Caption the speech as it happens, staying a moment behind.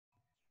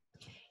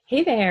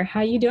Hey there,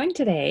 how you doing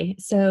today?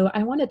 So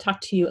I want to talk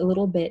to you a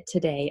little bit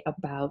today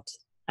about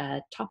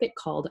a topic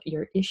called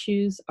Your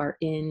Issues Are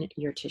in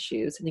Your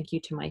Tissues. Thank you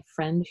to my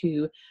friend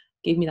who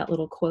gave me that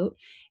little quote.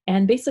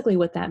 And basically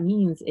what that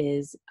means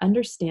is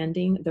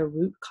understanding the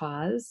root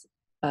cause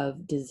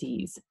of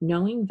disease,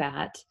 knowing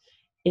that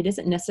it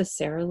isn't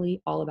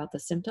necessarily all about the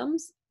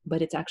symptoms,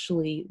 but it's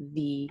actually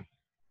the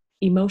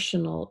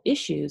emotional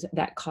issues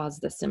that cause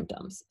the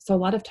symptoms. So a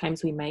lot of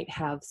times we might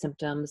have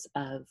symptoms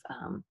of,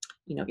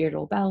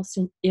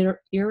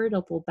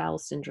 irritable bowel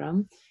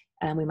syndrome,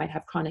 and we might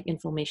have chronic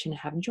inflammation,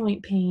 have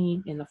joint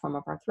pain in the form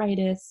of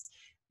arthritis.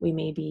 We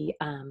maybe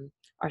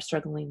are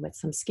struggling with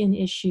some skin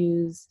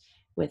issues,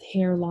 with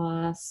hair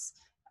loss,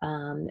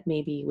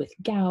 maybe with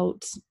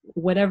gout,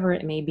 whatever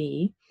it may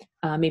be,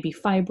 maybe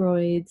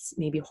fibroids,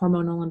 maybe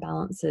hormonal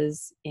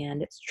imbalances,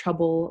 and it's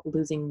trouble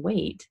losing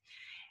weight.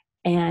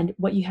 And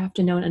what you have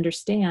to know and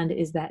understand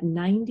is that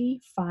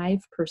 95%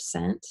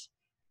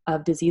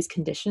 of disease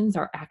conditions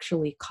are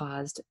actually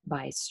caused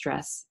by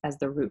stress as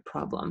the root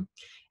problem.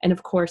 And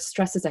of course,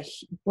 stress is a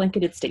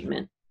blanketed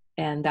statement,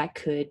 and that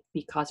could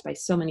be caused by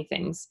so many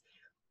things.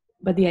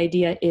 But the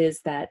idea is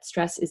that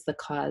stress is the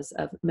cause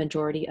of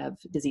majority of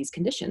disease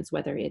conditions,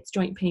 whether it's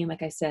joint pain,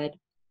 like I said,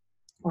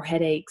 or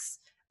headaches,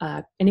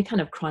 any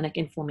kind of chronic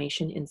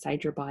inflammation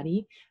inside your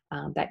body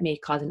that may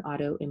cause an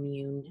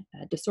autoimmune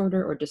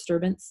disorder or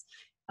disturbance.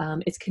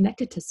 It's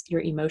connected to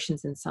your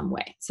emotions in some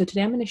way. So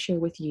today I'm going to share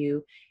with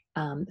you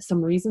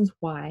some reasons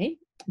why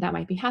that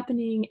might be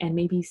happening, and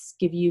maybe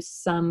give you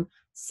some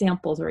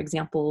samples or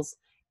examples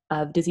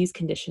of disease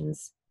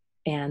conditions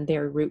and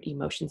their root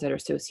emotions that are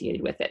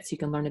associated with it. So you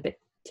can learn a bit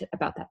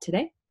about that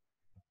today.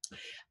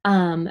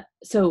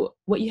 So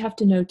what you have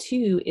to know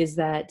too is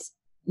that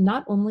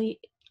not only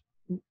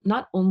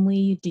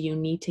do you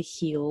need to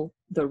heal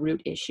the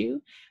root issue,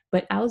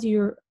 but as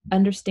you're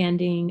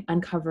understanding,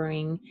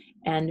 uncovering,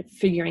 and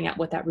figuring out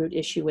what that root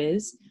issue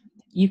is,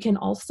 you can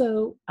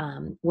also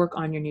work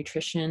on your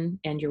nutrition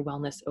and your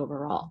wellness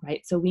overall,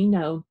 right? So we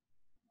know,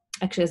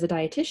 actually as a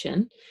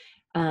dietitian,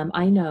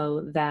 I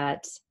know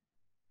that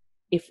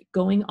if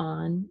going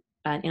on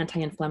an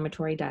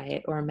anti-inflammatory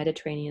diet or a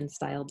Mediterranean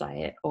style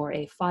diet or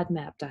a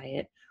FODMAP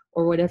diet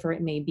or whatever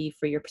it may be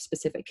for your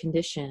specific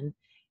condition,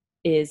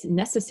 is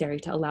necessary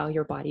to allow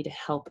your body to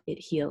help it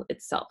heal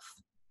itself.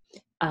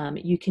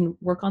 You can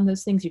work on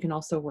those things. You can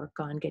also work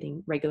on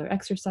getting regular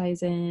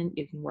exercise in.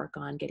 You can work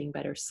on getting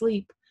better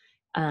sleep,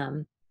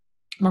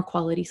 more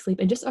quality sleep,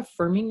 and just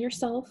affirming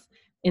yourself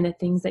in the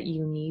things that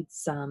you need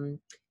some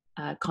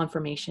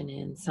confirmation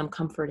in, some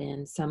comfort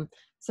in, some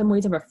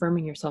ways of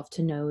affirming yourself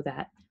to know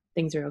that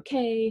things are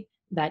okay,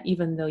 that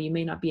even though you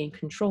may not be in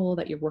control,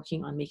 that you're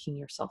working on making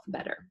yourself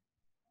better.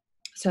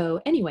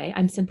 So anyway,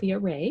 I'm Cynthia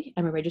Ray.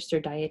 I'm a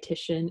registered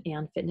dietitian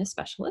and fitness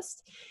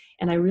specialist,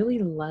 and I really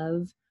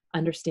love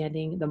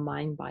understanding the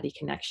mind-body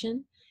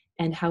connection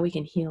and how we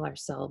can heal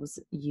ourselves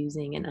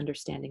using and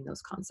understanding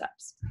those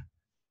concepts.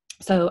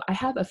 So I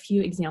have a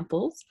few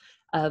examples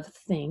of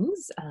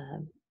things,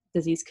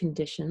 disease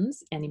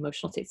conditions, and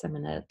emotional states I'm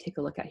going to take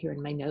a look at here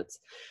in my notes.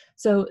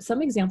 So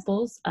some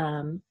examples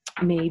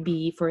may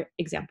be, for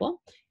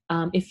example,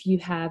 if you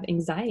have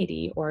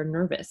anxiety or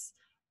nervous,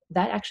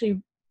 that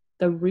actually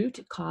the root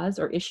cause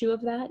or issue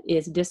of that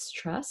is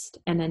distrust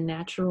in the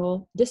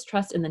natural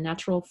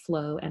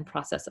flow and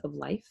process of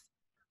life.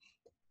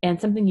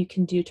 And something you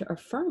can do to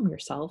affirm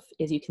yourself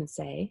is you can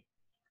say,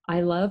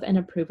 I love and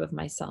approve of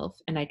myself,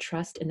 and I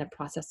trust in the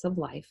process of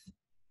life.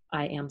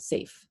 I am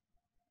safe.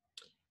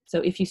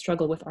 So if you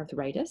struggle with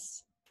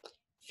arthritis,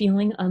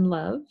 feeling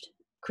unloved,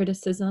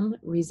 criticism,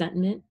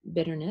 resentment,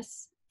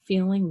 bitterness,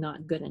 feeling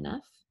not good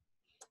enough,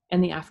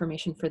 and the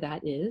affirmation for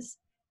that is,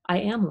 I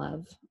am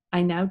love.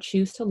 I now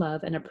choose to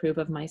love and approve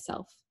of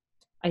myself.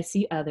 I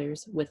see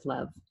others with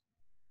love.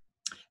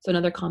 So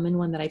another common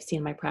one that I've seen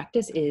in my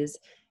practice is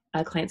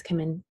clients come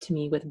in to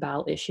me with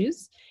bowel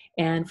issues.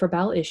 And for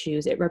bowel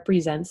issues, it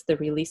represents the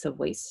release of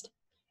waste,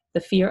 the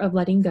fear of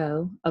letting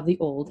go of the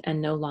old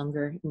and no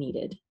longer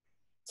needed.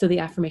 So the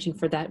affirmation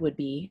for that would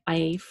be,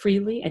 I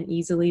freely and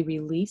easily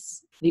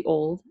release the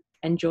old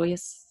and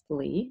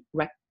joyously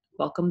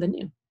welcome the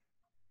new.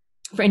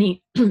 For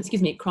any,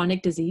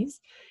 chronic disease,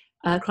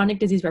 chronic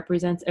disease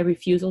represents a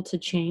refusal to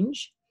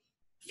change,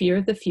 fear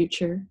of the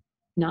future,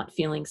 not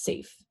feeling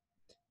safe.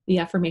 The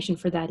affirmation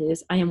for that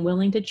is, I am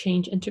willing to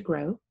change and to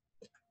grow.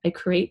 I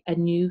create a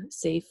new,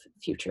 safe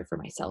future for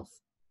myself.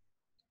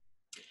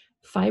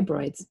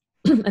 Fibroids,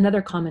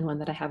 another common one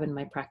that I have in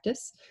my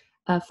practice.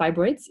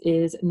 Fibroids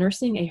is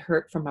nursing a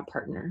hurt from a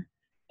partner,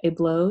 a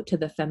blow to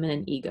the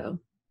feminine ego.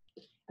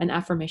 An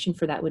affirmation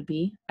for that would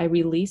be, I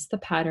release the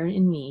pattern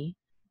in me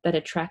that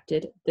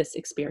attracted this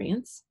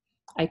experience.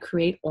 I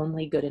create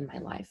only good in my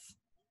life.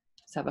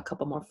 So I have a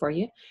couple more for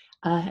you.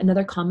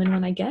 Another common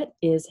one I get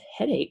is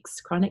headaches,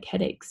 chronic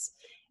headaches.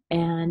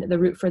 And the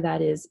root for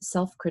that is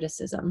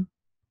self-criticism,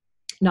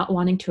 not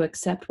wanting to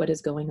accept what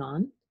is going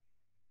on.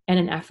 And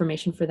an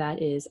affirmation for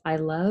that is, I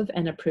love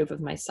and approve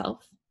of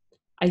myself.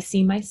 I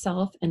see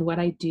myself and what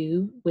I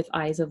do with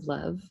eyes of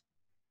love.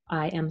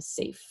 I am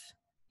safe.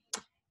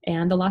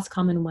 And the last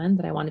common one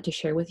that I wanted to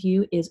share with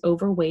you is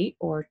overweight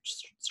or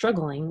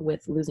struggling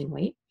with losing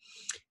weight.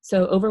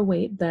 So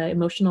overweight, the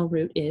emotional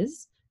root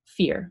is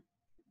fear,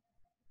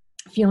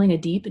 feeling a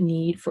deep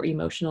need for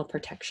emotional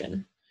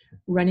protection,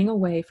 running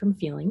away from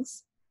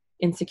feelings,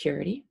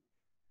 insecurity,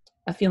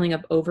 a feeling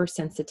of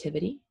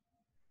oversensitivity.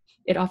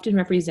 It often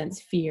represents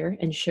fear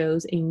and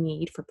shows a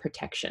need for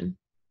protection.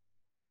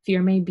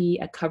 Fear may be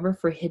a cover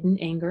for hidden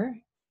anger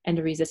and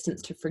a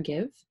resistance to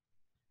forgive,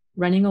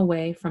 running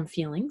away from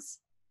feelings,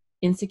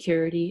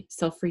 insecurity,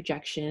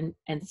 self-rejection,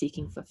 and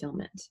seeking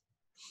fulfillment.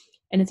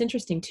 And it's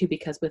interesting too,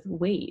 because with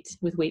weight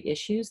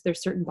issues,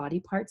 there's certain body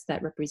parts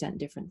that represent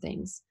different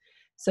things.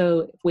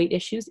 So weight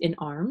issues in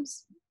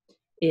arms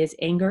is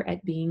anger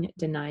at being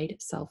denied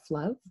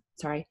self-love.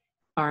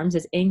 Arms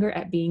is anger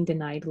at being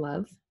denied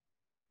love.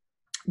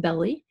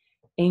 Belly,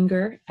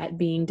 anger at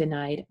being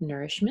denied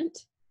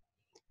nourishment.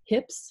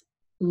 Hips,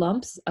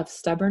 lumps of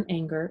stubborn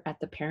anger at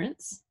the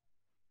parents.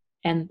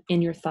 And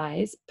in your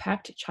thighs,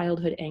 packed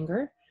childhood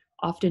anger,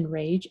 often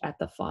rage at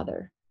the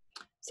father.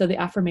 So the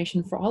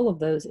affirmation for all of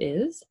those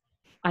is,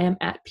 I am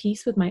at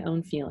peace with my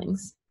own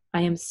feelings.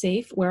 I am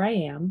safe where I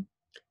am.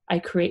 I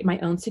create my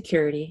own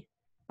security.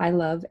 I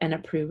love and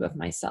approve of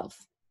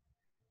myself.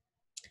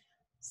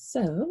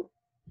 So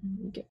let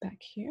me get back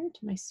here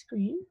to my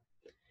screen.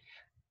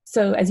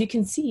 So as you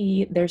can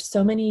see, there's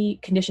so many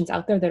conditions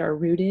out there that are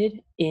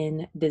rooted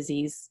in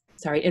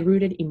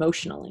rooted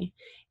emotionally.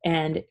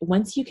 And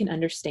once you can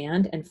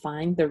understand and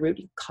find the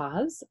root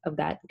cause of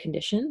that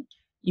condition,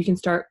 you can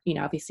start,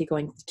 obviously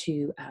going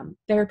to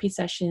therapy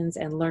sessions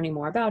and learning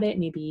more about it.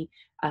 Maybe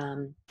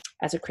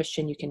as a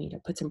Christian, you can,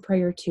 put some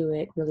prayer to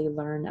it, really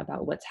learn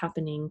about what's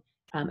happening,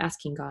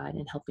 asking God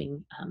and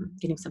helping,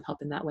 getting some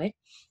help in that way.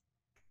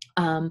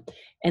 And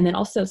then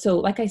also, so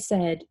like I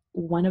said,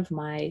 one of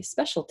my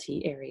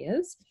specialty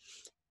areas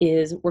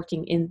is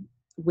working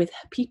with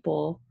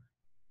people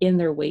in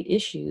their weight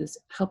issues,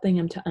 helping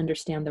them to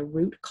understand the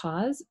root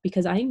cause,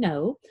 because I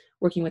know,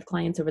 working with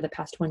clients over the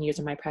past 20 years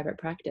in my private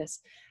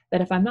practice, that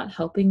if I'm not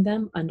helping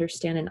them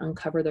understand and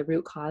uncover the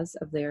root cause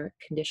of their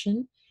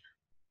condition,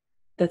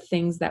 the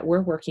things that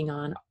we're working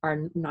on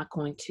are not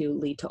going to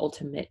lead to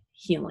ultimate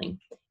healing.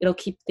 It'll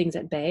keep things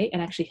at bay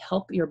and actually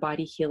help your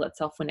body heal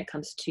itself when it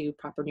comes to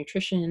proper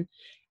nutrition,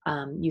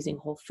 using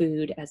whole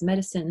food as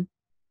medicine.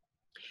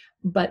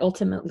 But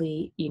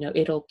ultimately,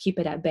 it'll keep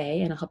it at bay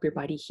and it'll help your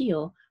body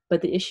heal.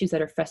 But the issues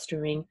that are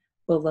festering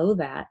below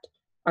that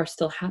are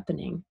still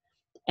happening,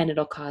 and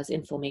it'll cause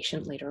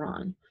inflammation later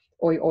on,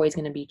 or you're always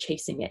going to be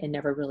chasing it and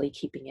never really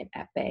keeping it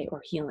at bay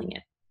or healing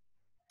it.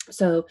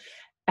 So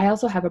I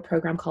also have a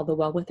program called the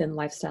Well Within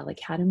Lifestyle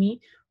Academy,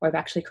 where I've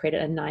actually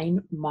created a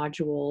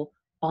 9-module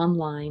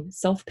online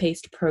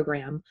self-paced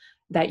program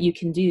that you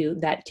can do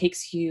that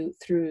takes you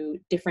through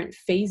different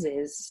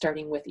phases,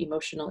 starting with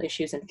emotional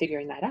issues and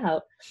figuring that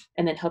out,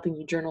 and then helping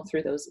you journal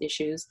through those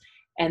issues.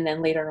 And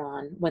then later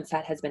on, once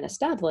that has been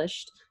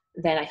established,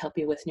 then I help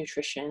you with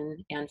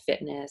nutrition and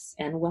fitness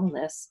and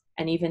wellness,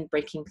 and even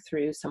breaking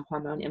through some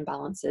hormone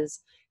imbalances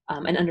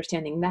and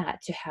understanding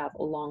that to have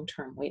a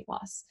long-term weight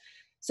loss.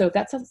 So if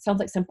that sounds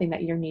like something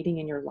that you're needing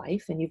in your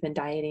life, and you've been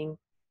dieting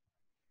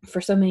for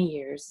so many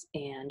years,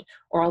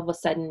 or all of a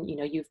sudden,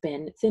 you've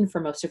been thin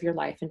for most of your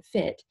life and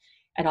fit,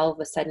 and all of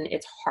a sudden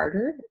it's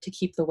harder to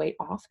keep the weight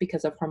off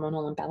because of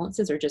hormonal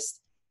imbalances or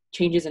just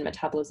changes in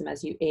metabolism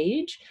as you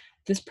age,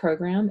 this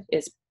program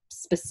is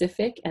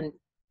specific and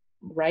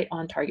right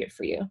on target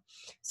for you.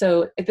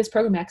 So if this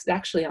program is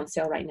actually on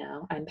sale right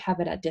now, I have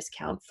it at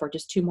discount for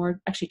just 2 more,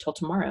 actually till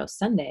tomorrow,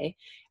 Sunday.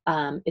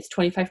 It's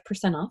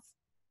 25% off.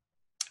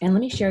 And let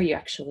me share you,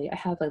 actually, I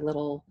have a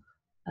little,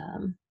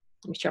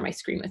 let me share my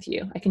screen with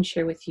you. I can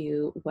share with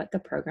you what the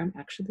program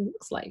actually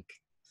looks like.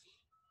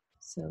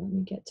 So let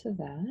me get to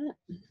that.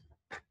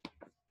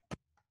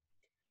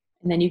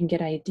 And then you can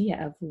get an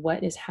idea of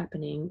what is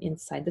happening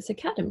inside this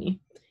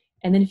academy.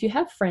 And then if you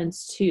have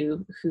friends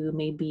too, who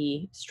may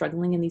be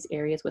struggling in these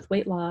areas with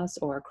weight loss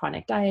or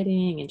chronic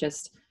dieting and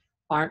just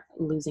aren't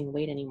losing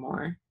weight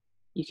anymore,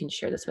 you can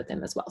share this with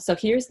them as well. So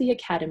here's the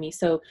academy.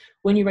 So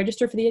when you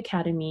register for the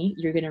academy,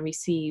 you're going to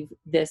receive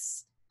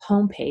this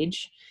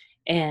homepage,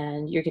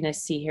 and you're going to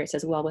see here, it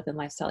says Well Within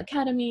Lifestyle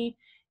Academy.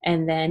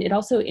 And then it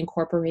also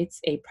incorporates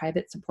a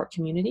private support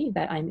community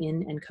that I'm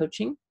in and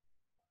coaching.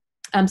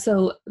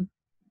 So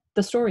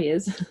the story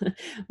is,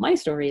 my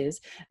story is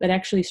that I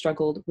actually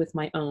struggled with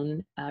my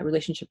own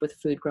relationship with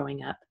food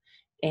growing up,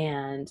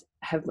 and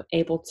have been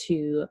able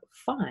to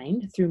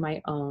find through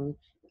my own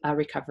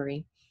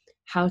recovery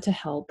how to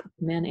help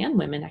men and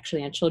women,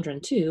 actually, and children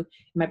too,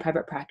 in my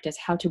private practice,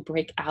 how to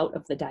break out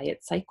of the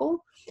diet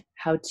cycle,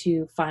 how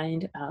to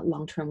find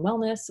long-term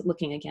wellness,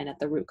 looking again at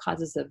the root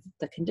causes of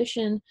the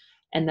condition,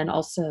 and then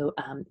also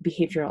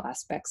behavioral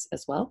aspects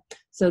as well.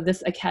 So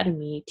this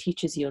academy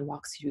teaches you and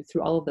walks you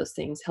through all of those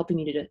things, helping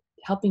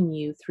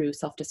you through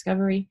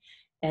self-discovery,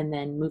 and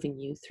then moving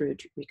you through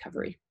to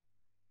recovery.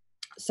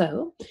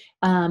 So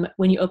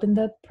when you open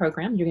the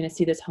program, you're going to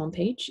see this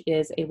homepage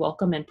is a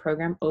welcome and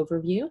program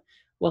overview,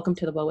 Welcome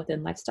to the Well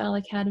Within Lifestyle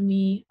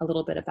Academy, a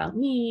little bit about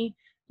me.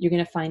 You're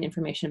going to find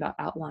information about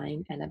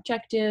outline and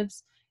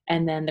objectives,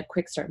 and then the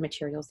quick start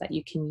materials that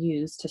you can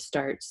use to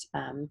start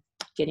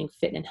getting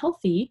fit and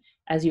healthy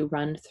as you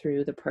run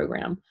through the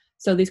program.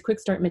 So these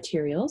quick start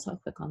materials, I'll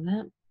click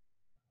on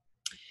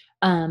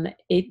that.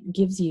 It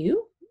gives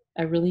you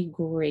a really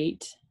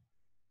great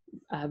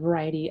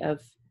variety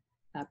of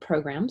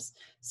programs.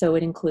 So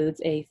it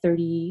includes a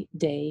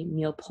 30-day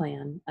meal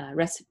plan,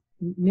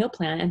 meal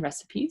plan and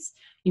recipes.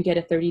 You get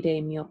a 30-day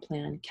meal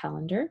plan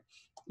calendar.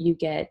 You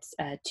get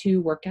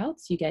 2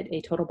 workouts. You get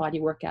a total body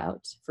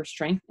workout for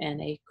strength and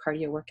a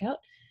cardio workout,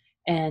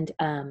 and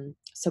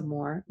some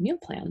more meal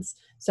plans.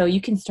 So you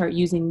can start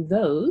using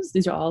those.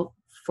 These are all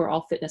for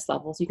all fitness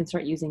levels. You can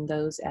start using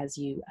those as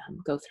you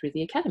go through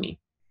the academy.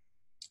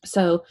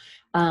 So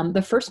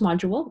the first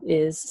module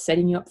is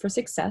setting you up for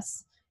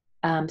success,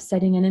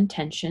 setting an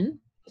intention,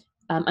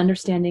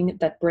 understanding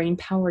that brain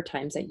power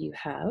times that you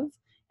have,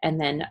 and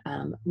then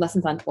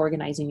lessons on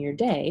organizing your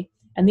day.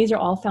 And these are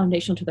all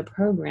foundational to the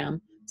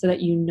program so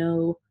that you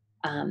know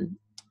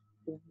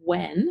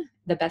when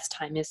the best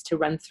time is to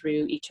run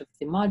through each of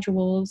the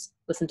modules,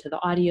 listen to the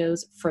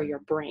audios for your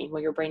brain,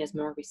 where your brain is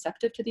more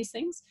receptive to these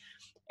things.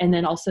 And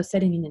then also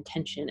setting an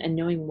intention and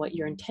knowing what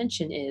your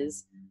intention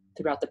is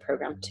throughout the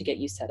program to get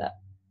you set up.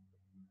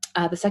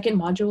 The second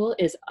module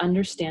is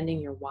understanding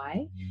your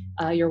why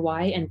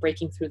and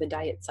breaking through the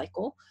diet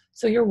cycle.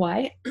 So your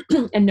why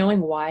and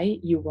knowing why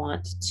you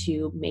want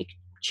to make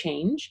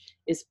change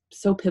is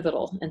so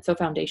pivotal and so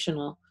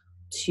foundational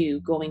to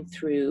going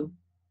through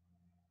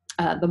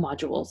the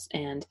modules.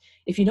 And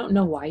if you don't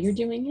know why you're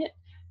doing it,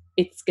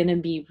 it's going to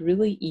be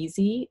really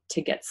easy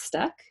to get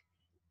stuck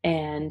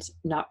and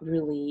not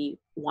really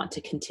want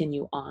to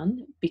continue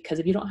on, because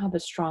if you don't have a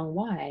strong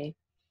why,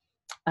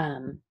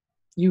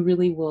 you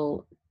really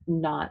will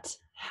not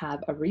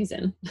have a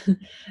reason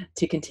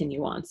to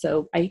continue on.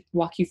 So I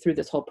walk you through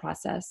this whole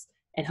process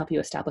and help you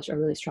establish a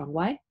really strong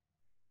why.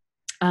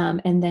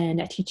 And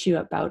then I teach you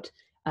about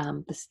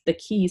the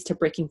keys to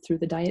breaking through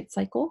the diet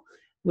cycle,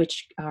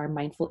 which are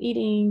mindful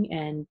eating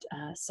and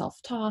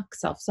self-talk,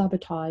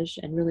 self-sabotage,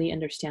 and really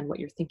understand what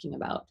you're thinking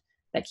about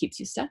that keeps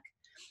you stuck.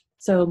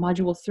 So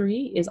module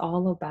 3 is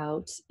all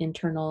about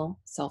internal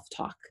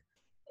self-talk.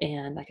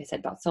 And like I said,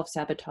 about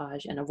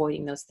self-sabotage and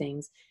avoiding those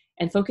things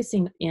and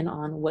focusing in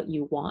on what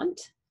you want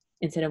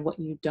instead of what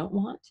you don't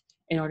want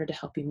in order to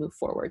help you move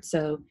forward.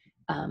 So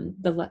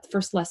the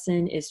first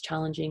lesson is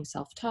challenging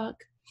self-talk.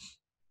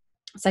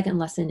 Second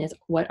lesson is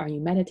what are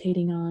you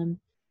meditating on?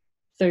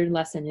 Third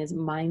lesson is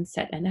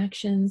mindset and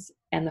actions.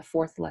 And the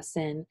fourth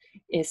lesson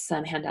is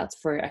some handouts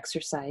for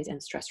exercise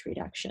and stress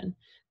reduction.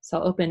 So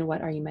I'll open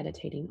what are you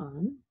meditating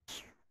on?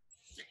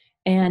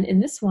 And in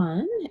this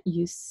one,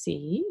 you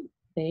see,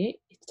 it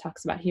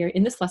talks about here,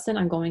 in this lesson,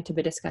 I'm going to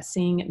be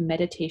discussing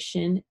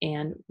meditation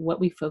and what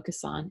we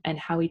focus on and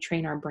how we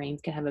train our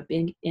brains can have a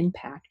big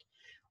impact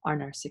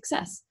on our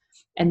success.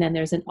 And then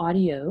there's an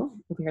audio,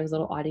 over here, there's a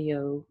little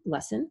audio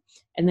lesson.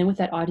 And then with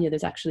that audio,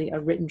 there's actually a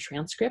written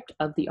transcript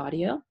of the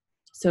audio.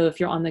 So if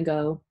you're on the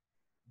go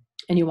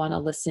and you want to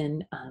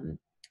listen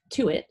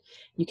to it,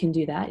 you can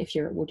do that. If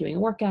we're doing a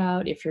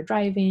workout, if you're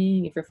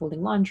driving, if you're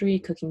folding laundry,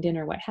 cooking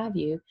dinner, what have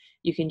you,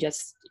 you can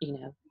just,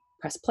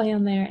 press play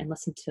on there and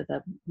listen to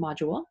the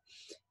module.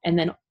 And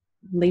then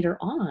later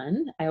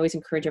on, I always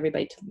encourage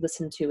everybody to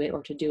listen to it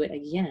or to do it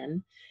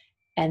again.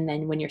 And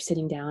then when you're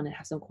sitting down and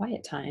have some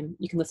quiet time,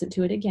 you can listen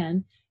to it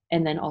again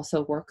and then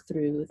also work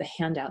through the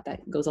handout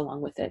that goes along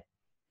with it,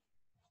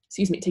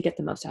 to get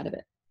the most out of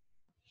it.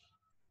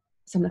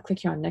 So I'm going to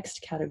click here on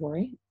next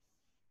category.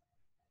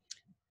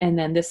 And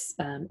then this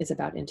is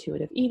about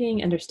intuitive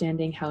eating,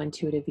 understanding how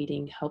intuitive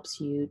eating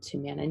helps you to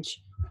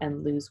manage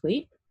and lose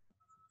weight.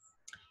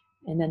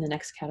 And then the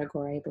next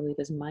category, I believe,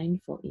 is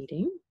mindful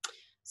eating.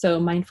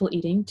 So mindful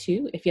eating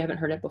too, if you haven't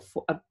heard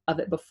of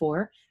it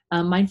before,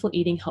 mindful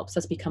eating helps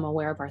us become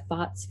aware of our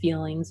thoughts,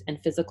 feelings,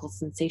 and physical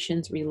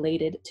sensations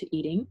related to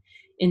eating.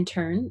 In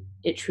turn,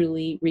 it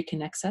truly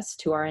reconnects us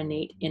to our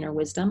innate inner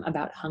wisdom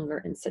about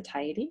hunger and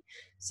satiety.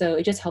 So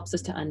it just helps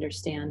us to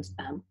understand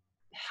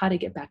how to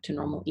get back to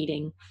normal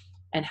eating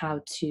and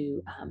how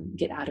to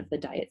get out of the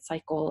diet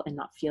cycle and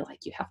not feel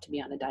like you have to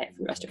be on a diet for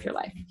the rest of your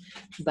life,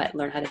 but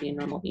learn how to be a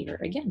normal eater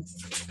again.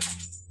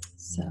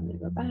 So I'm going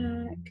to go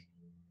back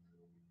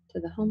to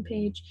the home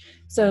page.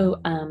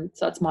 So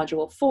that's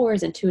module 4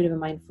 is intuitive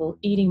and mindful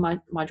eating.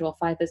 Module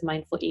 5 is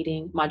mindful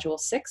eating. Module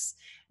 6.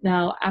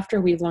 Now, after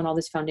we've learned all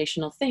these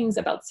foundational things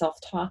about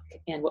self-talk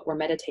and what we're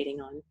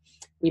meditating on,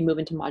 we move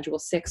into module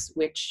 6,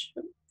 which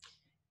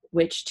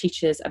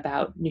teaches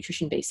about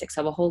nutrition basics.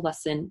 I have a whole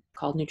lesson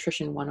called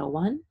Nutrition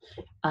 101.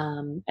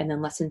 And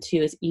then lesson 2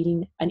 is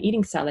an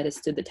eating style that has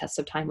stood the test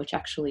of time, which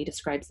actually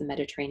describes the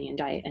Mediterranean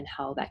diet and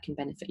how that can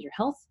benefit your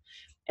health.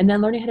 And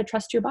then learning how to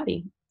trust your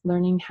body,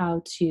 learning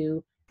how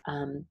to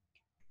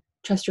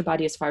trust your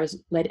body as far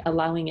as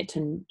allowing it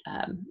to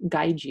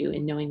guide you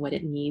in knowing what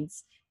it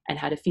needs and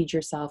how to feed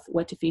yourself,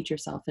 what to feed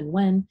yourself and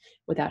when,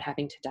 without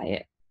having to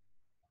diet.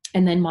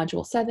 And then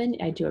module 7,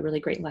 I do a really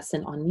great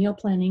lesson on meal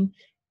planning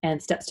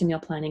and steps to meal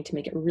planning to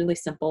make it really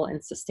simple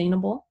and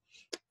sustainable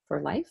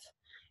for life.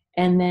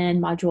 And then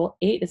module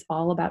 8 is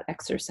all about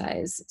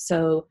exercise.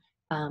 So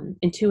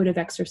intuitive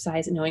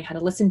exercise, knowing how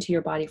to listen to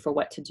your body for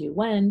what to do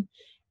when,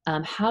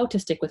 how to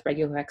stick with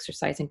regular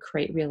exercise and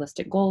create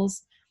realistic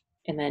goals,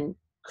 and then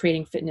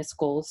creating fitness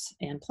goals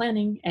and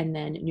planning, and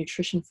then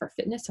nutrition for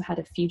fitness, so how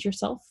to feed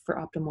yourself for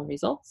optimal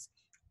results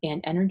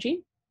and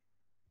energy.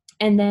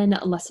 And then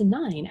lesson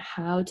 9,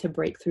 how to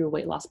break through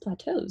weight loss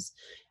plateaus,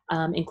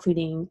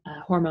 including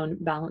hormone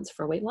balance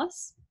for weight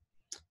loss.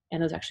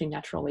 And those are actually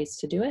natural ways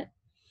to do it.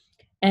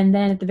 And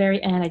then at the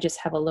very end, I just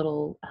have a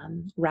little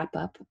wrap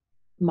up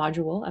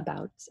module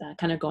about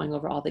kind of going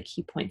over all the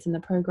key points in the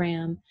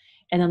program,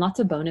 and then lots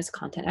of bonus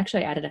content.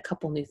 Actually, I added a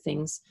couple new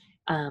things.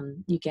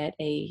 You get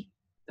a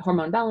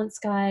hormone balance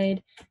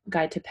guide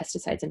to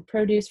pesticides and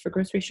produce for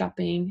grocery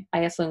shopping.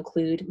 I also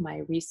include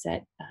my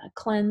reset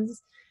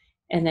cleanse,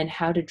 and then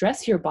how to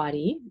dress your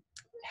body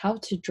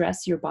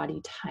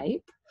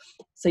type.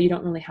 So you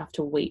don't really have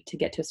to wait to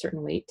get to a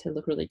certain weight to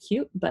look really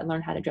cute, but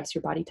learn how to dress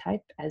your body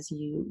type as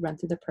you run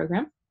through the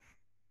program.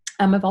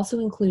 I've also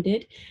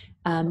included,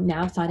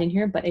 now it's not in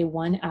here, but a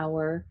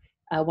 1-hour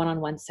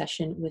one-on-one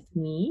session with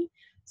me.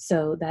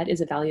 So that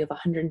is a value of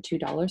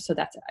 $102. So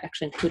that's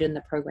actually included in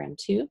the program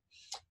too.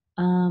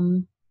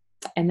 And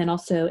then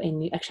also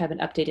actually have an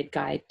updated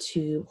guide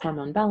to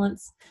hormone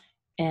balance.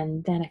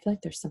 And then I feel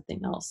like there's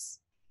something else.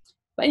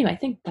 But anyway, I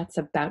think that's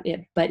about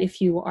it. But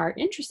if you are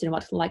interested and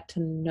would like to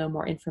know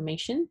more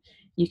information,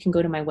 you can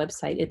go to my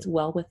website. It's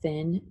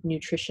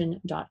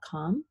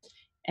wellwithinnutrition.com.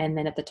 And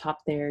then at the top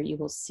there, you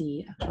will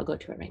see, I'll go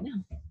to it right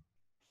now.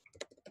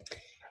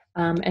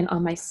 And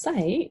on my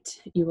site,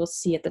 you will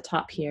see at the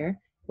top here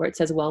where it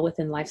says Well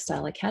Within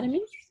Lifestyle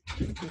Academy.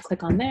 You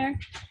click on there,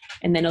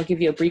 and then it'll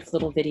give you a brief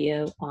little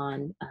video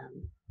on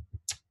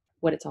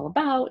what it's all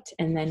about.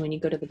 And then when you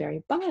go to the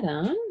very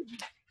bottom,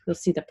 you'll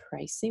see the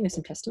pricing. There's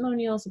some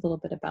testimonials, a little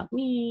bit about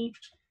me,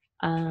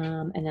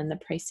 and then the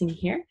pricing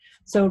here.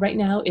 So right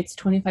now it's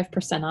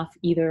 25% off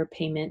either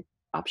payment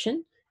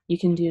option. You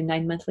can do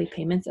 9 monthly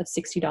payments of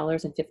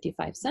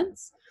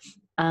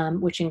 $60.55,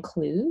 which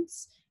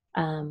includes,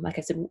 like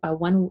I said, a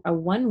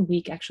one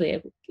week, actually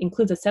it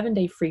includes a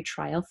 7-day free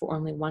trial for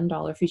only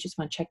 $1 if you just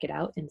want to check it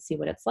out and see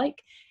what it's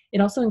like.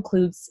 It also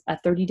includes a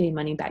 30-day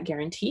money back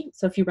guarantee.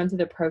 So if you run through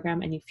the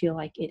program and you feel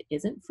like it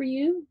isn't for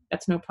you,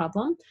 that's no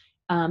problem.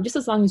 Just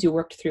as long as you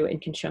worked through it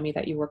and can show me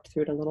that you worked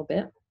through it a little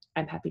bit,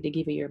 I'm happy to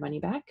give you your money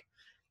back.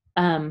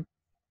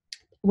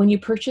 When you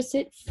purchase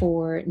it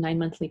for 9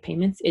 monthly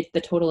payments,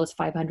 the total is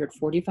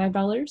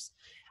 $545.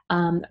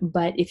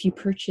 But if you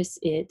purchase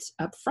it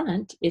up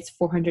front, it's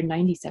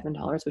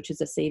 $497, which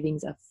is a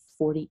savings of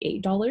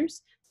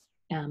 $48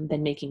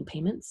 than making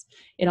payments.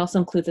 It also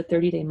includes a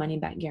 30-day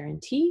money-back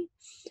guarantee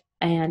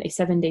and a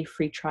 7-day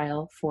free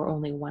trial for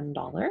only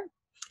 $1.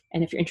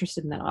 And if you're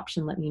interested in that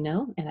option, let me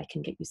know, and I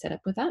can get you set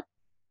up with that.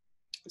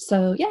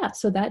 So yeah,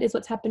 so that is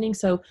what's happening.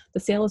 So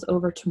the sale is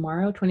over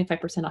tomorrow.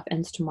 25% off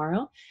ends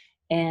tomorrow.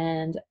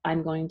 And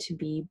I'm going to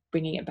be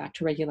bringing it back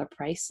to regular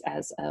price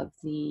as of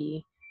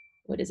the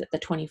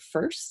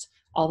 21st,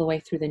 all the way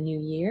through the new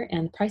year.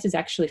 And prices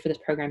actually for this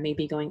program may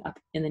be going up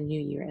in the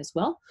new year as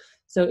well.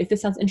 So if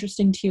this sounds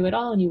interesting to you at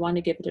all and you want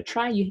to give it a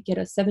try, you get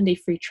a 7-day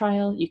free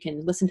trial. You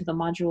can listen to the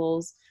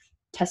modules,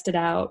 test it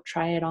out,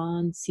 try it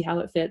on, see how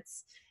it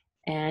fits,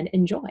 and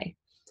enjoy.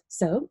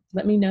 So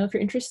let me know if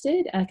you're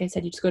interested. Like I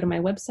said, you just go to my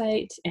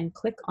website and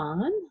click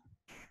on,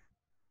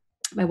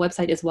 my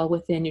website is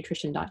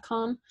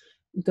wellwithinnutrition.com.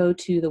 Go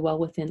to the Well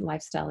Within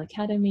Lifestyle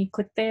Academy,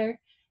 click there,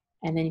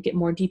 and then you get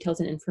more details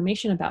and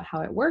information about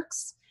how it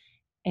works.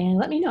 And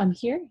let me know, I'm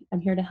here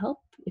to help.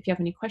 If you have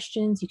any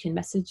questions, you can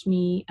message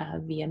me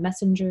via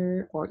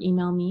Messenger or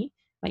email me.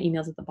 My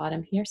email's at the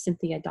bottom here,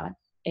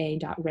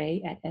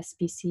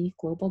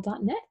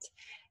 cynthia.a.ray@sbcglobal.net.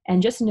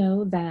 And just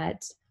know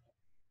that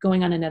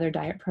going on another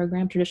diet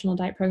program, traditional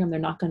diet program, they're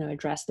not going to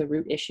address the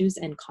root issues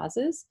and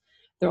causes.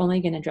 They're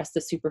only going to address the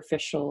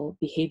superficial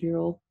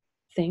behavioral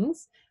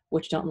things,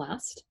 which don't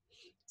last.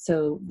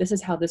 So this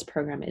is how this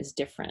program is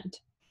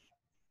different.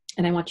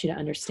 And I want you to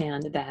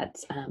understand that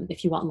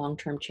if you want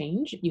long-term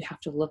change, you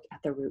have to look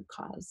at the root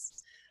cause.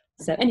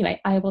 So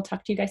anyway, I will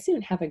talk to you guys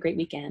soon. Have a great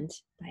weekend.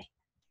 Bye.